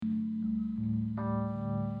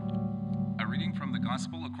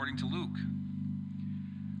Gospel according to Luke.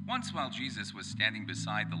 Once while Jesus was standing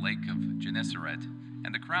beside the lake of Gennesaret,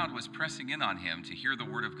 and the crowd was pressing in on him to hear the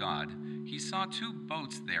word of God, he saw two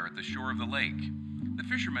boats there at the shore of the lake. The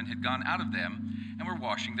fishermen had gone out of them and were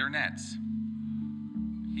washing their nets.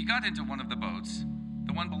 He got into one of the boats,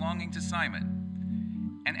 the one belonging to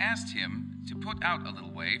Simon, and asked him to put out a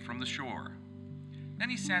little way from the shore. Then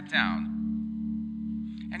he sat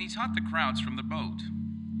down, and he taught the crowds from the boat.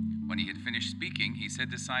 When he had finished speaking, he said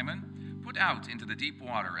to Simon, "Put out into the deep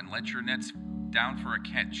water and let your nets down for a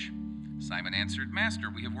catch." Simon answered, "Master,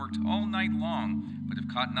 we have worked all night long, but have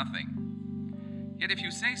caught nothing. Yet if you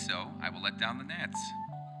say so, I will let down the nets."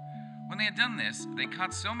 When they had done this, they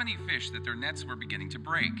caught so many fish that their nets were beginning to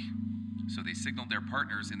break. So they signaled their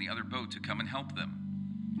partners in the other boat to come and help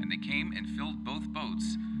them. And they came and filled both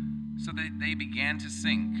boats, so that they began to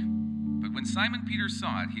sink. But when Simon Peter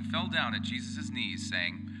saw it, he fell down at Jesus' knees,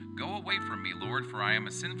 saying, "Go away from me, Lord, for I am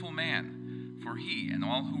a sinful man." For he and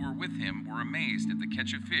all who were with him were amazed at the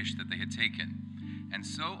catch of fish that they had taken. And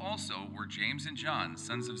so also were James and John,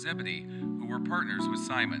 sons of Zebedee, who were partners with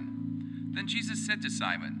Simon. Then Jesus said to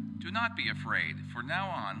Simon, "Do not be afraid, for now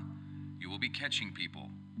on you will be catching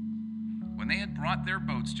people." When they had brought their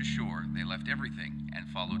boats to shore, they left everything and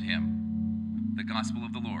followed him. The Gospel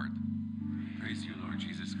of the Lord. Praise you, Lord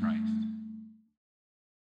Jesus Christ.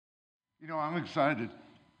 You know, I'm excited,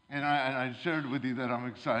 and I shared with you that I'm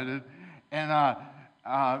excited. And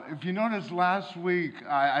if you noticed last week,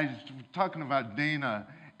 I was talking about Dana,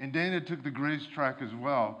 and Dana took the Grace track as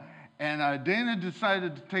well. And Dana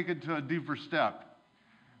decided to take it to a deeper step.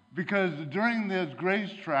 Because during this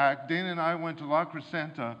Grace track, Dana and I went to La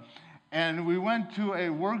Crescenta, and we went to a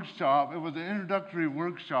workshop. It was an introductory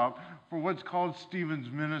workshop for what's called Stephen's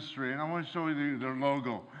Ministry. And I want to show you their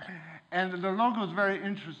logo. And their logo is very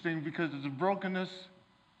interesting because it's a brokenness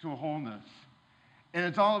to a wholeness. And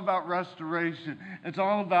it's all about restoration. It's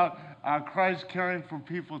all about Christ caring for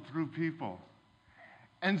people through people.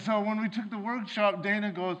 And so when we took the workshop,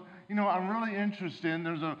 Dana goes, "You know, I'm really interested."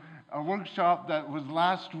 There's a workshop that was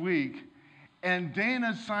last week. And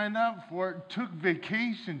Dana signed up for it, took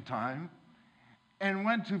vacation time, and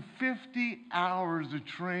went to 50 hours of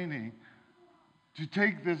training to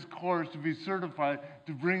take this course, to be certified,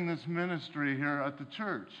 to bring this ministry here at the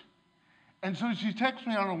church. And so she texts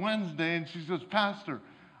me on a Wednesday, and she says, "Pastor,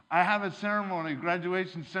 I have a ceremony,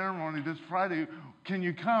 graduation ceremony this Friday. Can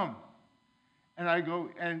you come?" And I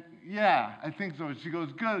go, "And yeah, I think so." She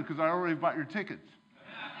goes, "Good, because I already bought your tickets."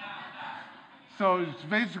 So it's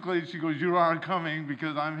basically, she goes, "You are coming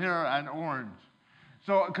because I'm here at Orange."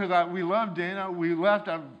 So, because we love Dana, we left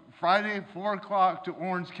on Friday, 4 o'clock to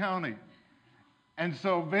Orange County. And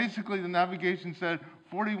so basically the navigation said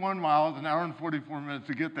 41 miles, an hour and 44 minutes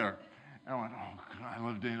to get there. And I went, "Oh, God, I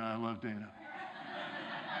love Dana, I love Dana."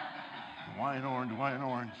 Why in Orange, why in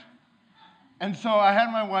Orange? And so I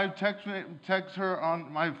had my wife text her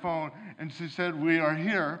on my phone, and she said, "We are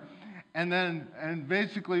here." And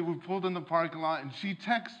basically we pulled in the parking lot, and she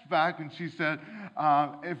texted back and she said,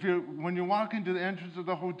 when you walk into the entrance of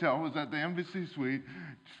the hotel, it was at the Embassy Suite,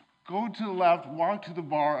 go to the left, walk to the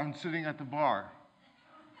bar. I'm sitting at the bar.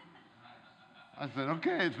 I said,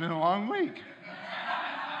 "Okay, it's been a long week."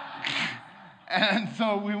 And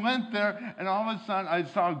so we went there, and all of a sudden I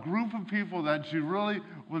saw a group of people that she really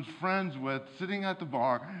was friends with sitting at the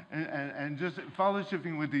bar and just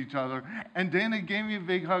fellowshipping with each other. And Dana gave me a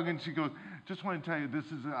big hug, and she goes, "Just want to tell you, this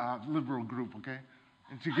is a liberal group, okay?"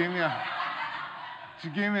 And she gave me a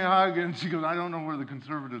hug, and she goes, "I don't know where the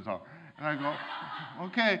conservatives are." And I go,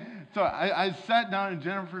 "Okay." So I sat down, and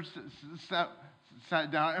Jennifer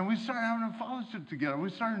sat down, and we started having a fellowship together. We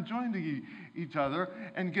started enjoying each other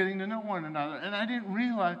and getting to know one another. And I didn't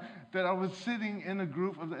realize that I was sitting in a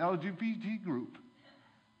group of the LGBT group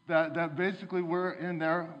that basically were in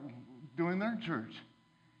there doing their church.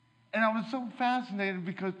 And I was so fascinated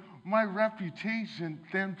because my reputation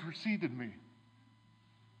then preceded me.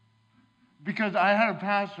 Because I had a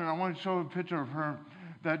pastor, and I want to show a picture of her,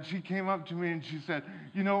 that she came up to me and she said,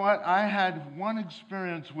 "You know what? I had one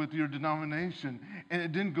experience with your denomination, and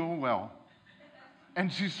it didn't go well."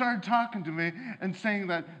 And she started talking to me and saying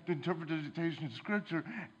that the interpretation of Scripture.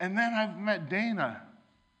 And then I've met Dana.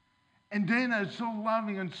 And Dana is so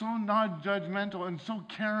loving and so non-judgmental and so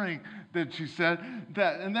caring that she said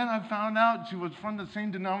that. And then I found out she was from the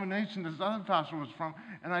same denomination this other pastor was from.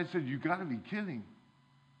 And I said, "You got to be kidding."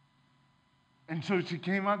 And so she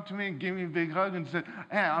came up to me and gave me a big hug and said,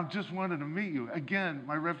 "Hey, I just wanted to meet you." Again,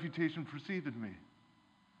 my reputation preceded me.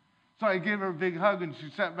 So I gave her a big hug, and she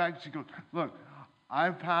sat back and she goes, "Look, I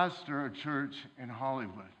pastor a church in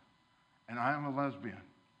Hollywood, and I am a lesbian.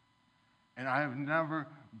 And I have never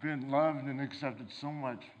been loved and accepted so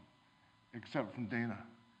much except from Dana.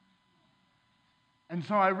 And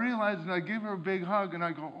so I realized, and I gave her a big hug, and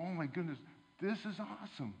I go, oh my goodness, this is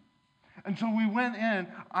awesome. And so we went in.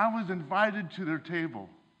 I was invited to their table.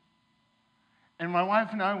 And my wife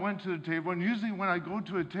and I went to the table, and usually when I go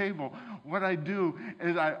to a table, what I do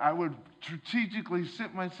is I would strategically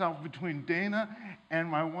sit myself between Dana and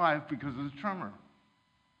my wife because of the tremor.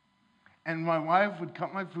 And my wife would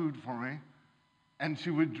cut my food for me, and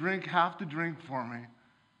she would drink half the drink for me.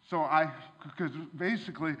 So because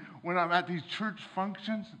basically, when I'm at these church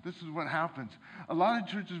functions, this is what happens. A lot of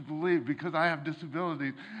churches believe, because I have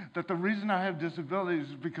disabilities, that the reason I have disabilities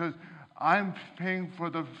is because I'm paying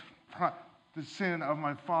for the sin of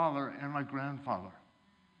my father and my grandfather.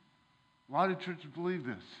 A lot of churches believe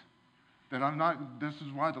this, that this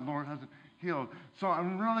is why the Lord hasn't healed. So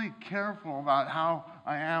I'm really careful about how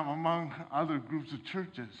I am among other groups of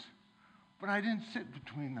churches. But I didn't sit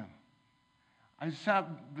between them. I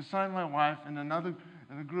sat beside my wife and in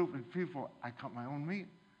a group of people. I cut my own meat.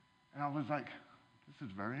 And I was like, this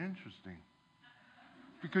is very interesting.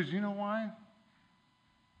 Because you know why?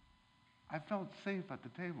 I felt safe at the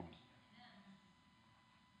table.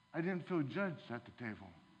 I didn't feel judged at the table.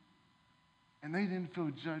 And they didn't feel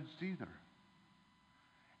judged either.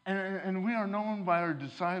 And we are known by our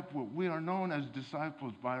disciple. We are known as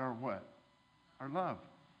disciples by our what? Our love.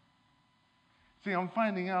 See, I'm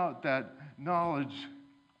finding out that knowledge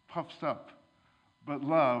puffs up, but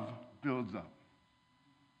love builds up.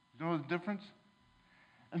 You know the difference?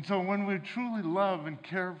 And so when we truly love and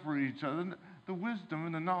care for each other, the wisdom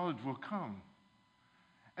and the knowledge will come.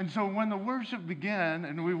 And so when the worship began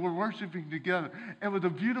and we were worshiping together, it was a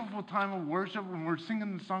beautiful time of worship when we're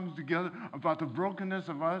singing the songs together about the brokenness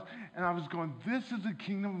of us. And I was going, this is the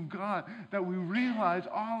kingdom of God, that we realize,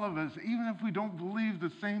 all of us, even if we don't believe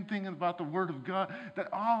the same thing about the Word of God, that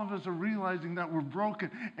all of us are realizing that we're broken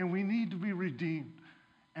and we need to be redeemed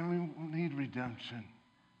and we need redemption.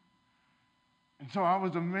 And so I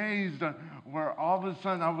was amazed where all of a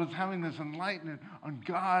sudden I was having this enlightenment on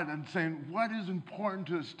God and saying, what is important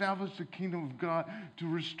to establish the kingdom of God, to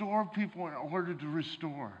restore people in order to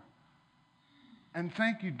restore. And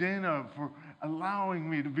thank you, Dana, for allowing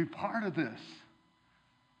me to be part of this.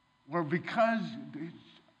 Where because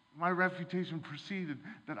my reputation preceded,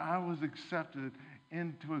 that I was accepted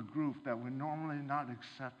into a group that would normally not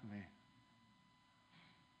accept me.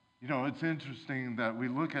 You know, it's interesting that we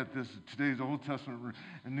look at this, today's Old Testament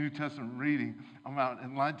and New Testament reading about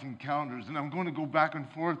enlightened encounters, and I'm going to go back and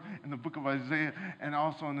forth in the book of Isaiah and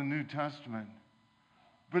also in the New Testament.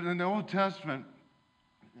 But in the Old Testament,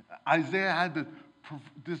 Isaiah had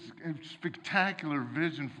this spectacular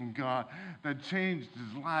vision from God that changed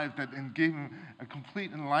his life, and gave him a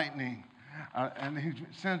complete enlightening, and he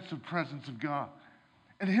sensed the presence of God.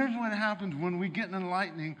 And here's what happens when we get an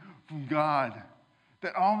enlightening from God.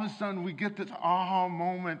 That all of a sudden we get this aha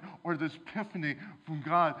moment or this epiphany from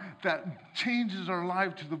God that changes our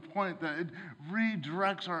life to the point that it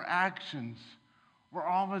redirects our actions, where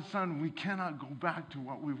all of a sudden we cannot go back to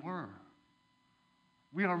what we were.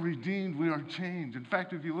 We are redeemed, we are changed. In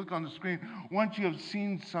fact, if you look on the screen, once you have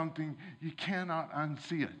seen something, you cannot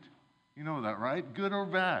unsee it. You know that, right? Good or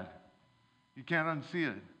bad, you can't unsee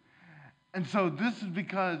it. And so this is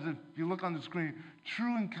because, if you look on the screen,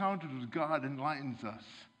 true encounters with God enlightens us.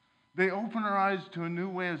 They open our eyes to a new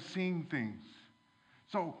way of seeing things.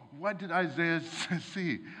 So what did Isaiah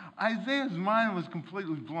see? Isaiah's mind was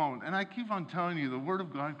completely blown. And I keep on telling you, the Word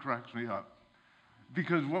of God cracks me up.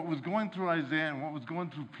 Because what was going through Isaiah and what was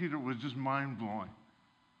going through Peter was just mind-blowing.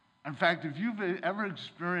 In fact, if you've ever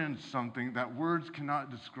experienced something that words cannot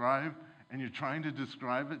describe and you're trying to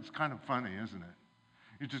describe it, it's kind of funny, isn't it?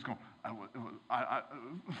 You just go,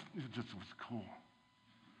 it just was cool.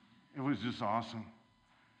 It was just awesome.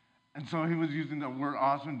 And so he was using the word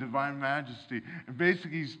awesome, divine majesty. And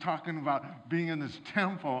basically he's talking about being in this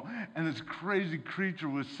temple and this crazy creature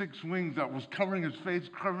with 6 wings that was covering his face,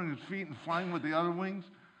 covering his feet, and flying with the other wings.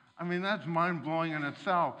 I mean, that's mind-blowing in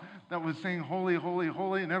itself. That was saying holy, holy,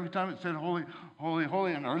 holy, and every time it said holy, holy,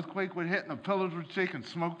 holy, an earthquake would hit and the pillars would shake and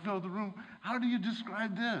smoke filled the room. How do you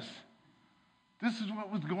describe this? This is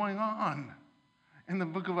what was going on in the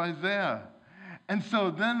book of Isaiah. And so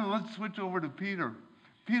then let's switch over to Peter.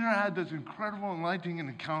 Peter had this incredible enlightening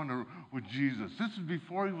encounter with Jesus. This is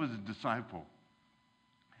before he was a disciple.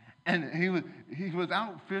 And he was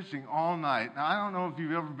out fishing all night. Now, I don't know if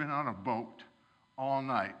you've ever been on a boat all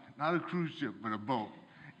night. Not a cruise ship, but a boat.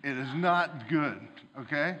 It is not good,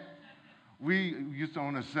 okay? We used to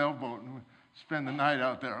own a sailboat and spend the night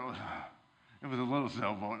out there. It was a little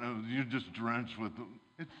sailboat, and you're just drenched with it.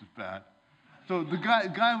 It's just bad. So the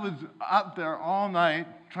guy was up there all night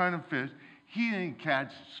trying to fish. He didn't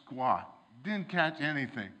catch squat, didn't catch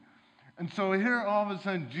anything. And so here all of a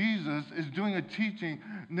sudden Jesus is doing a teaching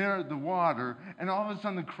near the water, and all of a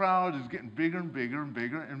sudden the crowd is getting bigger and bigger and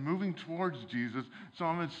bigger and moving towards Jesus. So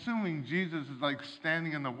I'm assuming Jesus is like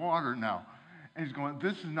standing in the water now. And he's going,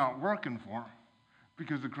 this is not working for him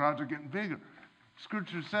because the crowds are getting bigger.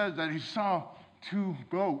 Scripture says that he saw two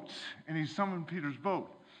boats, and he summoned Peter's boat.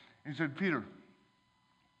 And he said, Peter,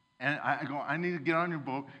 and I go, I need to get on your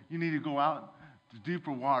boat. You need to go out to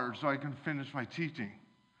deeper water so I can finish my teaching.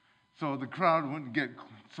 So the crowd wouldn't get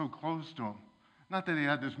so close to him. Not that he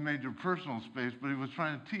had this major personal space, but he was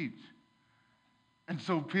trying to teach. And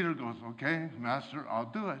so Peter goes, okay, Master,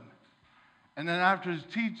 I'll do it. And then after his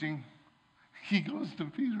teaching, he goes to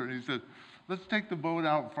Peter and he says, let's take the boat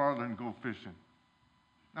out farther and go fishing.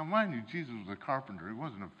 Now, mind you, Jesus was a carpenter. He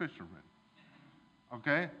wasn't a fisherman.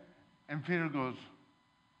 Okay? And Peter goes,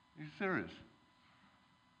 are you serious?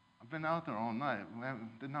 I've been out there all night.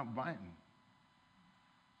 They're not biting.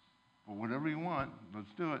 But whatever you want, let's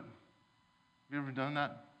do it. Have you ever done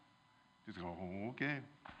that? Just go, oh, okay,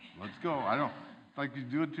 let's go. I don't, like you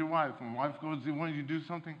do it to your wife. When wife goes, why don't you do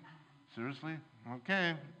something? Seriously?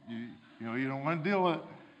 Okay. You don't want to deal with it.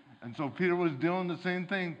 And so Peter was doing the same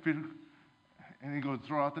thing. Peter, and he goes,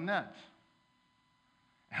 throw out the nets.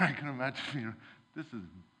 And I can imagine Peter, this is the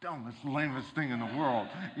dumbest, lamest thing in the world.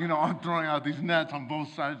 I'm throwing out these nets on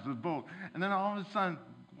both sides of the boat. And then all of a sudden,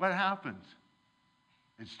 what happens?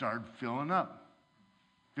 It started filling up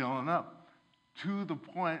to the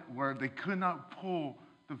point where they could not pull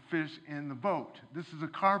the fish in the boat. This is a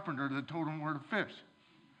carpenter that told him where to fish.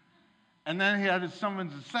 And then he had to summon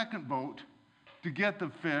the second boat to get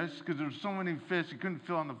the fish because there were so many fish he couldn't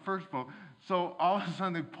fill on the first boat. So all of a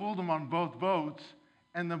sudden they pulled them on both boats,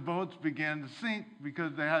 and the boats began to sink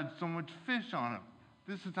because they had so much fish on them.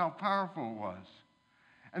 This is how powerful it was.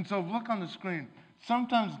 And so look on the screen.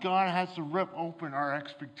 Sometimes God has to rip open our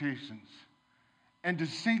expectations and to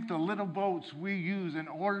sink the little boats we use in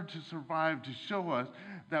order to survive, to show us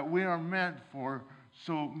that we are meant for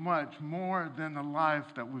so much more than the life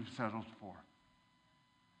that we've settled for.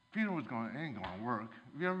 Peter was going, it ain't going to work.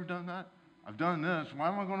 Have you ever done that? I've done this. Why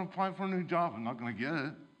am I going to apply for a new job? I'm not going to get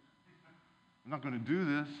it. I'm not going to do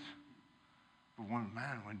this. But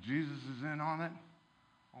when Jesus is in on it,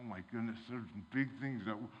 oh my goodness, there's some big things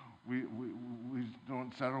that we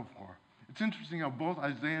don't settle for. It's interesting how both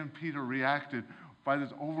Isaiah and Peter reacted by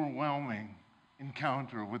this overwhelming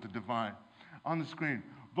encounter with the divine. On the screen,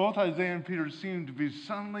 both Isaiah and Peter seemed to be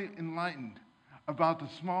suddenly enlightened about the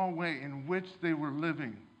small way in which they were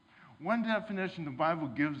living. One definition the Bible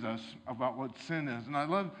gives us about what sin is, and I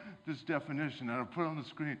love this definition that I put on the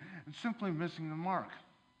screen, it's simply missing the mark.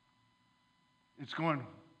 It's going,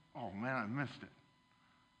 oh man, I missed it.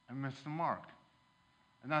 I missed the mark.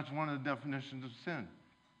 And that's one of the definitions of sin.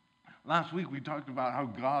 Last week we talked about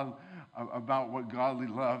about what godly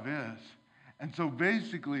love is. And so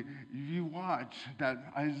basically, you watch that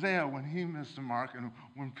Isaiah, when he missed the mark, and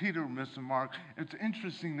when Peter missed the mark, it's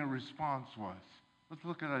interesting the response was. Let's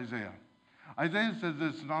look at Isaiah. Isaiah says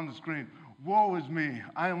this on the screen, woe is me,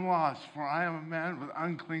 I am lost, for I am a man with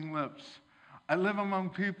unclean lips. I live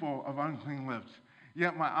among people of unclean lips,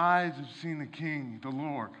 yet my eyes have seen the King, the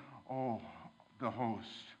Lord, oh, the host.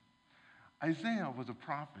 Isaiah was a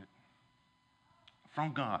prophet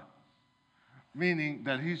from God, meaning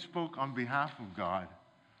that he spoke on behalf of God,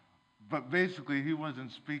 but basically he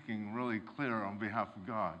wasn't speaking really clear on behalf of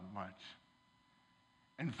God much.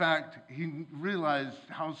 In fact, he realized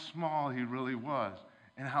how small he really was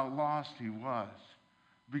and how lost he was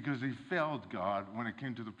because he failed God when it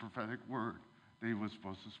came to the prophetic word that he was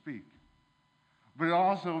supposed to speak. But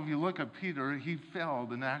also, if you look at Peter, he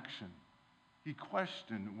failed in action. He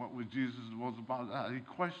questioned what Jesus was about. He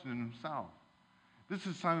questioned himself. This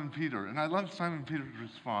is Simon Peter, and I love Simon Peter's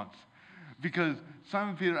response because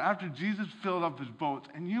Simon Peter, after Jesus filled up his boats,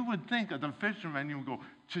 and you would think of the fishermen, you would go,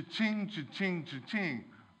 cha-ching, cha-ching, cha-ching.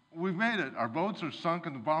 We made it. Our boats are sunk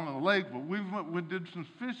in the bottom of the lake, but we did some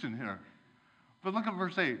fishing here. But look at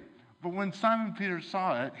verse 8. But when Simon Peter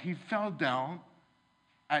saw it, he fell down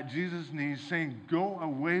at Jesus' knees, saying, go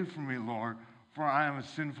away from me, Lord, for I am a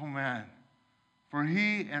sinful man. For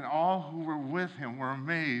he and all who were with him were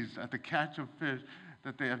amazed at the catch of fish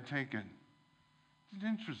that they had taken. It's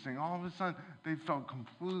interesting. All of a sudden, they felt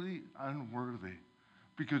completely unworthy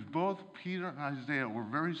because both Peter and Isaiah were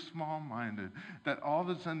very small-minded, that all of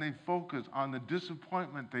a sudden they focused on the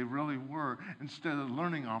disappointment they really were instead of the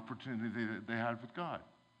learning opportunity that they had with God.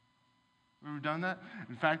 Have you ever done that?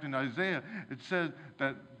 In fact, in Isaiah, it says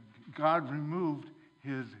that God removed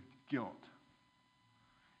his guilt.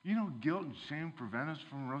 You know, guilt and shame prevent us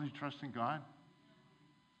from really trusting God.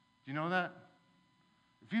 Do you know that?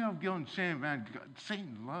 If you have guilt and shame, man,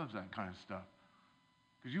 Satan loves that kind of stuff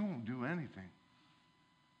because you won't do anything.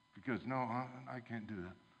 Because, no, I can't do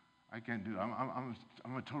that. I can't do it. I'm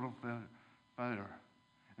a total failure.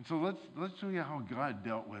 And so let's show you how God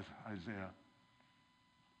dealt with Isaiah.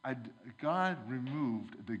 God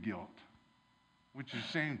removed the guilt, which is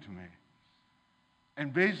shame to me.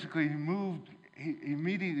 And basically, he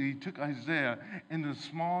immediately took Isaiah in the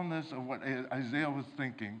smallness of what Isaiah was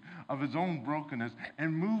thinking, of his own brokenness,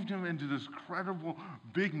 and moved him into this credible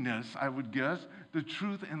bigness, I would guess, the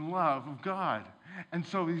truth and love of God. And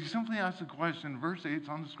so he simply asked the question, verse 8 is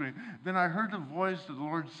on the screen. Then I heard the voice of the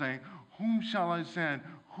Lord saying, whom shall I send?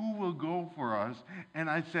 Who will go for us? And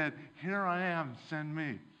I said, here I am, send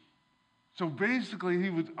me. So basically,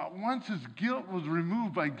 once his guilt was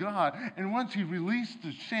removed by God, and once he released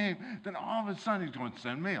the shame, then all of a sudden he's going,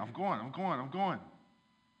 send me, I'm going. I'm going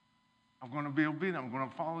to be obedient, I'm going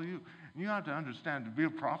to follow you. And you have to understand, to be a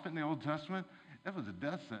prophet in the Old Testament, it was a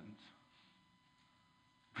death sentence.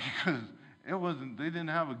 Because they didn't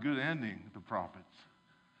have a good ending, the prophets.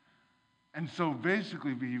 And so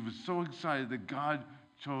basically, he was so excited that God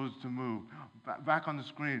chose to move. Back on the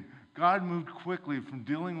screen, God moved quickly from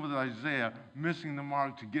dealing with Isaiah, missing the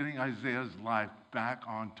mark, to getting Isaiah's life back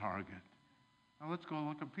on target. Now let's go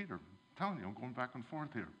look at Peter. I'm telling you, I'm going back and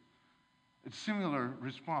forth here. It's similar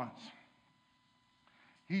response.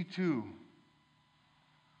 He too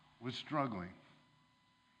was struggling.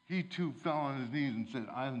 He too fell on his knees and said,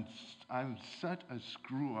 I'm such a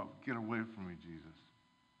screw up. Get away from me, Jesus.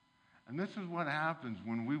 And this is what happens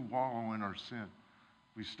when we wallow in our sin.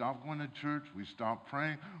 We stop going to church. We stop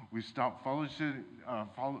praying. We stop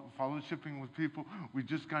fellowshipping with people. We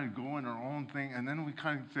just kind of go in our own thing. And then we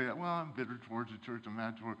kind of say, well, I'm bitter towards the church. I'm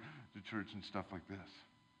mad towards the church and stuff like this.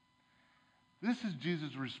 This is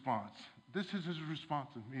Jesus' response. This is his response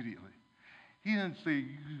immediately. He didn't say,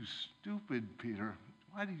 you stupid Peter.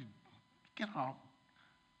 Why do you get off?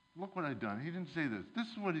 Look what I've done. He didn't say this. This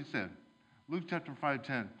is what he said. Luke chapter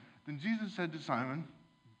 5:10. Then Jesus said to Simon,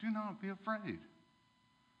 do not be afraid.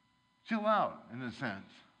 Chill out, in a sense.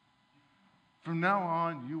 From now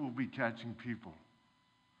on, you will be catching people.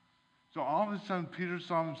 So all of a sudden, Peter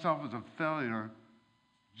saw himself as a failure.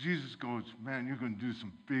 Jesus goes, man, you're going to do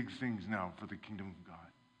some big things now for the kingdom of God.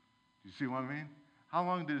 Do you see what I mean? How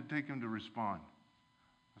long did it take him to respond?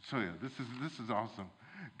 I'll show you. This is awesome.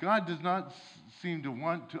 God does not seem to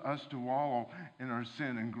want us to wallow in our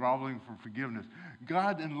sin and groveling for forgiveness.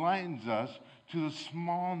 God enlightens us to the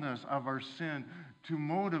smallness of our sin to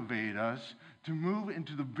motivate us to move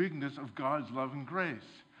into the bigness of God's love and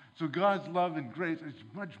grace. So God's love and grace is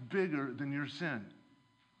much bigger than your sin.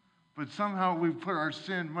 But somehow we put our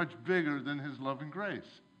sin much bigger than his love and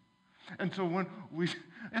grace. And so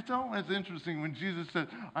it's always interesting when Jesus said,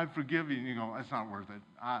 I forgive you, and you go, it's not worth it.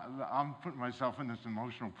 I'm putting myself in this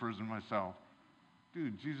emotional prison myself.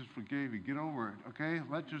 Dude, Jesus forgave you. Get over it, okay?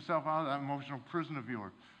 Let yourself out of that emotional prison of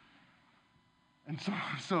yours. And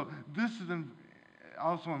so this is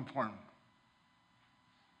also important.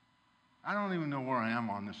 I don't even know where I am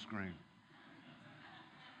on this screen.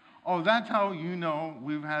 Oh, that's how you know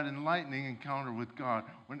we've had an enlightening encounter with God,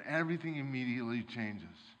 when everything immediately changes.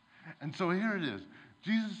 And so here it is.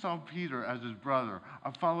 Jesus saw Peter as his brother,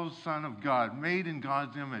 a fellow son of God, made in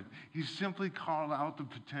God's image. He simply called out the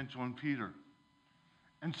potential in Peter.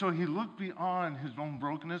 And so he looked beyond his own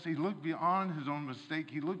brokenness. He looked beyond his own mistake.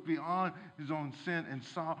 He looked beyond his own sin and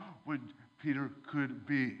saw what Peter could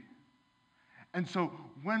be. And so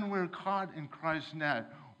when we're caught in Christ's net,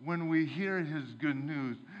 when we hear his good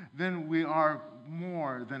news, then we are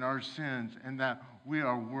more than our sins, and that we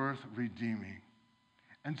are worth redeeming.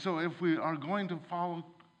 And so if we are going to follow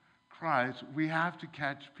Christ, we have to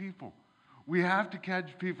catch people. We have to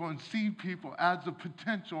catch people and see people as the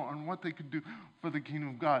potential on what they could do for the kingdom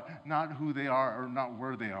of God, not who they are or not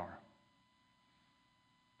where they are.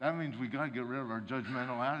 That means we got to get rid of our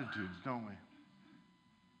judgmental attitudes, don't we?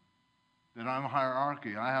 That I'm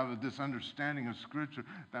hierarchy. I have this understanding of Scripture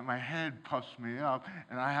that my head puffs me up,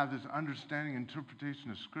 and I have this understanding, interpretation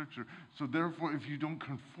of Scripture. So therefore, if you don't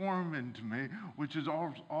conform into me, which is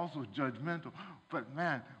also judgmental, but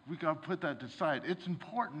man, we got to put that aside. It's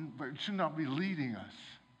important, but it should not be leading us.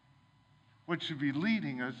 What should be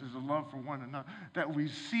leading us is a love for one another, that we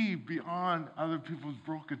see beyond other people's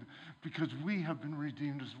brokenness, because we have been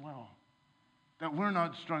redeemed as well. That we're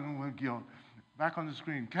not struggling with guilt. Back on the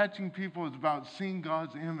screen, catching people is about seeing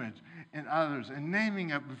God's image in others and naming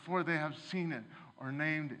it before they have seen it or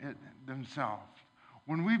named it themselves.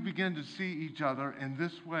 When we begin to see each other in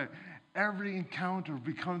this way, Every encounter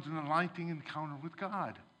becomes an enlightening encounter with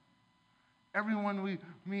God. Everyone we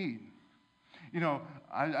meet. You know,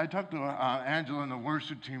 I talked to Angela and the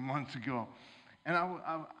worship team months ago, and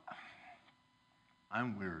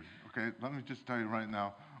I'm weird, okay? Let me just tell you right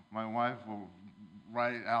now, my wife will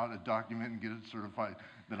write out a document and get it certified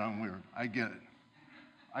that I'm weird. I get it.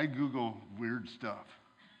 I Google weird stuff.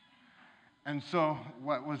 And so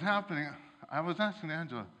what was happening, I was asking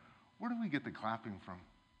Angela, where do we get the clapping from?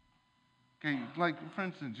 Okay, like, for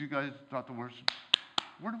instance, you guys thought the worship,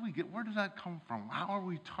 where does that come from? How are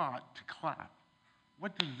we taught to clap?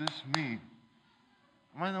 What does this mean?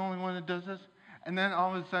 Am I the only one that does this? And then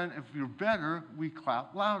all of a sudden, if you're better, we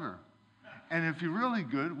clap louder. And if you're really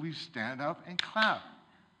good, we stand up and clap.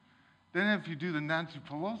 Then if you do the Nancy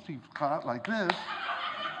Pelosi clap like this,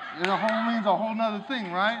 it means a whole nother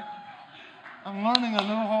thing, right? I'm learning a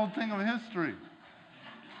little whole thing of history.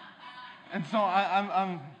 And so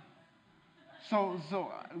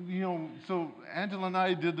So Angela and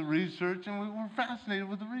I did the research, and we were fascinated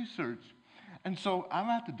with the research. And so I'm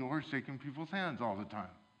at the door shaking people's hands all the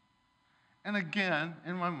time. And again,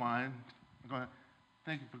 in my mind, I'm going,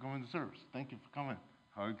 thank you for coming to service. Thank you for coming.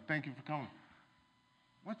 Hug, thank you for coming.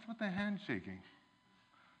 What's with the handshaking?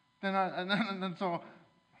 Then so,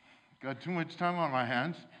 got too much time on my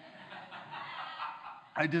hands.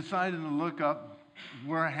 I decided to look up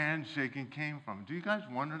where handshaking came from. Do you guys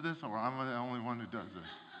wonder this, or am I the only one who does this?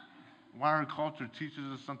 Why our culture teaches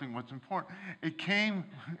us something what's important. It came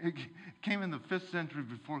in the 5th century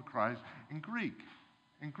before Christ in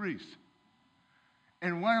Greece.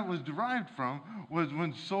 And what it was derived from was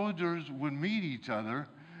when soldiers would meet each other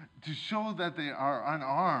to show that they are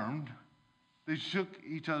unarmed, they shook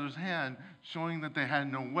each other's hand, showing that they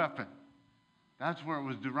had no weapon. That's where it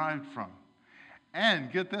was derived from.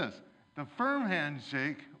 And get this, the firm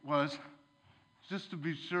handshake was just to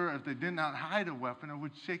be sure if they did not hide a weapon, it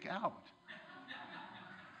would shake out.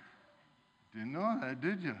 Didn't know that,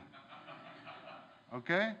 did you?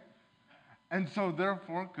 Okay? And so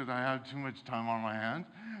therefore, because I have too much time on my hands,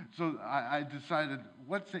 so I decided,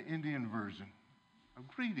 what's the Indian version of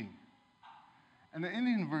greeting? And the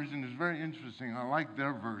Indian version is very interesting. I like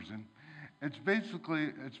their version. It's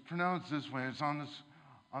pronounced this way. It's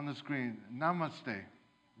on the screen. Namaste.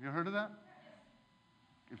 You heard of that?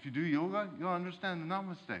 If you do yoga, you'll understand the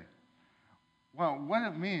namaste. Well, what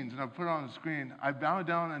it means, and I put it on the screen, I bow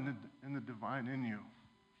down in the divine in you.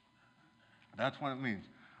 That's what it means.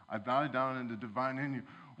 I bow down in the divine in you,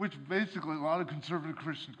 which basically a lot of conservative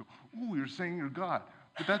Christians go, ooh, you're saying you're God.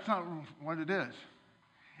 But that's not what it is.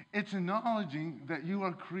 It's acknowledging that you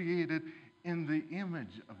are created in the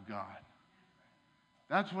image of God.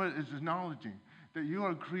 That's what it's acknowledging, that you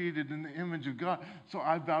are created in the image of God. So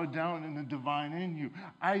I bow down in the divine in you.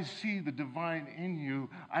 I see the divine in you.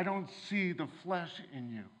 I don't see the flesh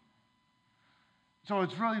in you. So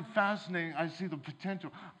it's really fascinating. I see the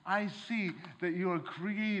potential. I see that you are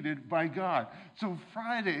created by God. So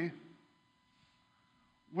Friday,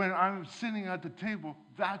 when I'm sitting at the table,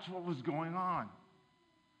 that's what was going on.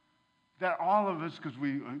 That all of us, because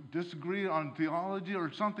we disagree on theology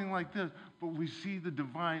or something like this, but we see the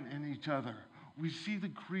divine in each other. We see the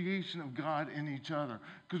creation of God in each other,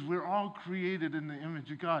 because we're all created in the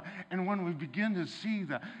image of God. And when we begin to see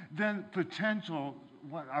that, then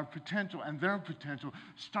our potential and their potential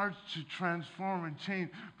starts to transform and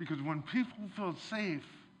change, because when people feel safe,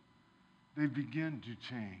 they begin to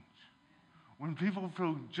change. When people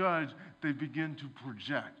feel judged, they begin to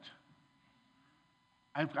project.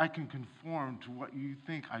 I can conform to what you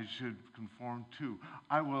think I should conform to.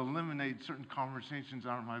 I will eliminate certain conversations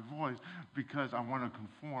out of my voice because I want to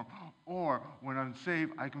conform. Or when I'm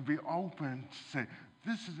saved, I can be open to say,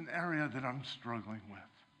 this is an area that I'm struggling with.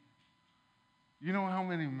 You know how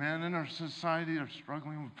many men in our society are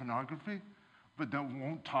struggling with pornography, but that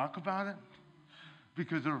won't talk about it?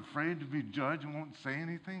 Because they're afraid to be judged and won't say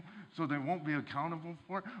anything, so they won't be accountable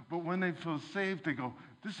for it. But when they feel saved, they go,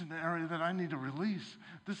 this is an area that I need to release.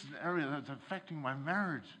 This is an area that's affecting my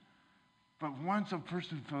marriage. But once a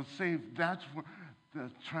person feels saved, that's where the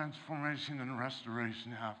transformation and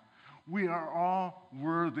restoration happen. We are all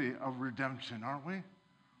worthy of redemption, aren't we?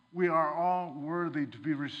 We are all worthy to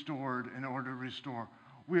be restored in order to restore.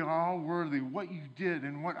 We are all worthy. What you did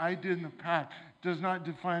and what I did in the past does not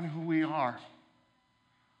define who we are.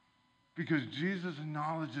 Because Jesus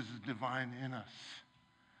acknowledges the divine in us,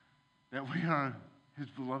 that we are his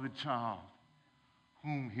beloved child,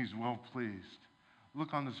 whom he's well pleased.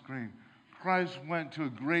 Look on the screen. Christ went to a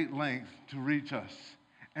great length to reach us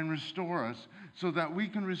and restore us so that we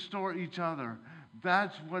can restore each other.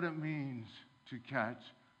 That's what it means to catch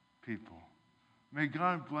people. May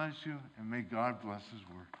God bless you, and may God bless his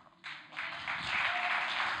word.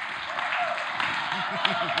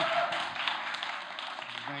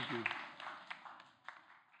 Thank you.